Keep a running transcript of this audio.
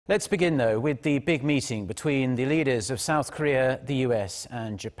Let's begin, though, with the big meeting between the leaders of South Korea, the US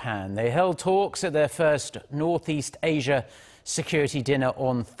and Japan. They held talks at their first Northeast Asia security dinner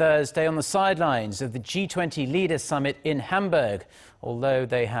on Thursday on the sidelines of the G20 Leaders Summit in Hamburg. Although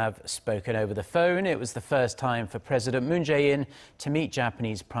they have spoken over the phone, it was the first time for President Moon Jae-in to meet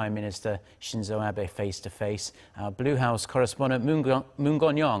Japanese Prime Minister Shinzo Abe face-to-face. Our Blue House correspondent Moon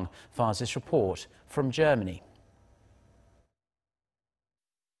Connyoung files this report from Germany.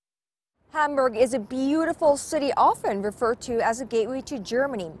 Hamburg is a beautiful city often referred to as a gateway to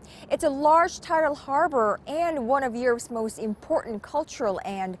Germany. It's a large tidal harbor and one of Europe's most important cultural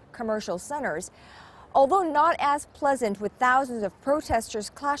and commercial centers. Although not as pleasant with thousands of protesters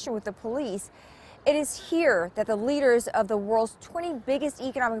clashing with the police, it is here that the leaders of the world's 20 biggest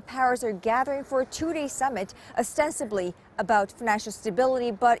economic powers are gathering for a two-day summit, ostensibly about financial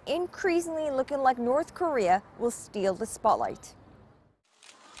stability, but increasingly looking like North Korea will steal the spotlight.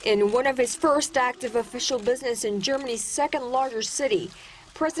 In one of his first acts of official business in Germany's second-largest city,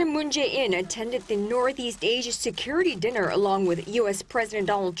 President Moon Jae-in attended the Northeast Asia Security Dinner along with U.S. President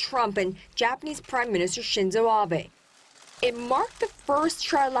Donald Trump and Japanese Prime Minister Shinzo Abe. It marked the first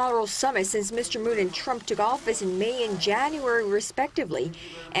trilateral summit since Mr. Moon and Trump took office in May and January, respectively,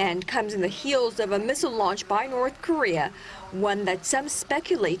 and comes in the heels of a missile launch by North Korea, one that some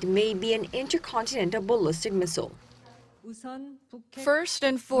speculate may be an intercontinental ballistic missile. First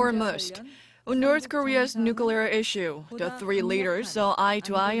and foremost, on North Korea's nuclear issue, the three leaders saw eye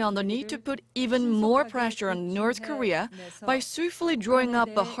to eye on the need to put even more pressure on North Korea by swiftly drawing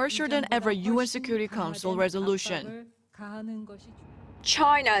up a harsher-than-ever UN Security Council resolution.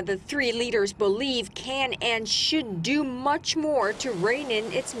 China, the three leaders believe, can and should do much more to rein in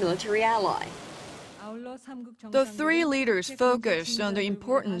its military ally. The three leaders focused on the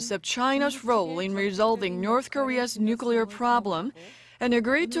importance of China's role in resolving North Korea's nuclear problem and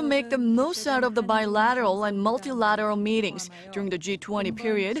agreed to make the most out of the bilateral and multilateral meetings during the G20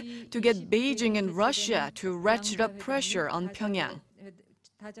 period to get Beijing and Russia to ratchet up pressure on Pyongyang.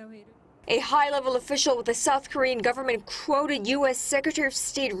 A high-level official with the South Korean government quoted U.S. Secretary of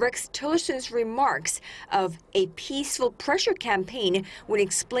State Rex Tillerson's remarks of a peaceful pressure campaign when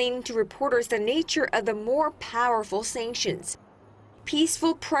explaining to reporters the nature of the more powerful sanctions.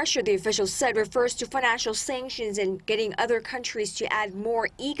 Peaceful pressure, the official said, refers to financial sanctions and getting other countries to add more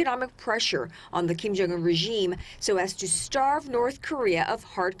economic pressure on the Kim Jong-un regime so as to starve North Korea of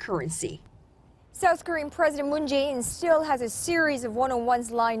hard currency. South Korean President Moon Jae-in still has a series of one-on-ones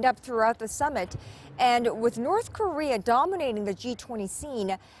lined up throughout the summit. And with North Korea dominating the G20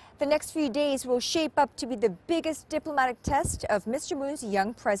 scene, the next few days will shape up to be the biggest diplomatic test of Mr. Moon's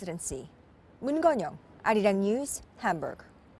young presidency. Moon Connyoung, Arirang News, Hamburg.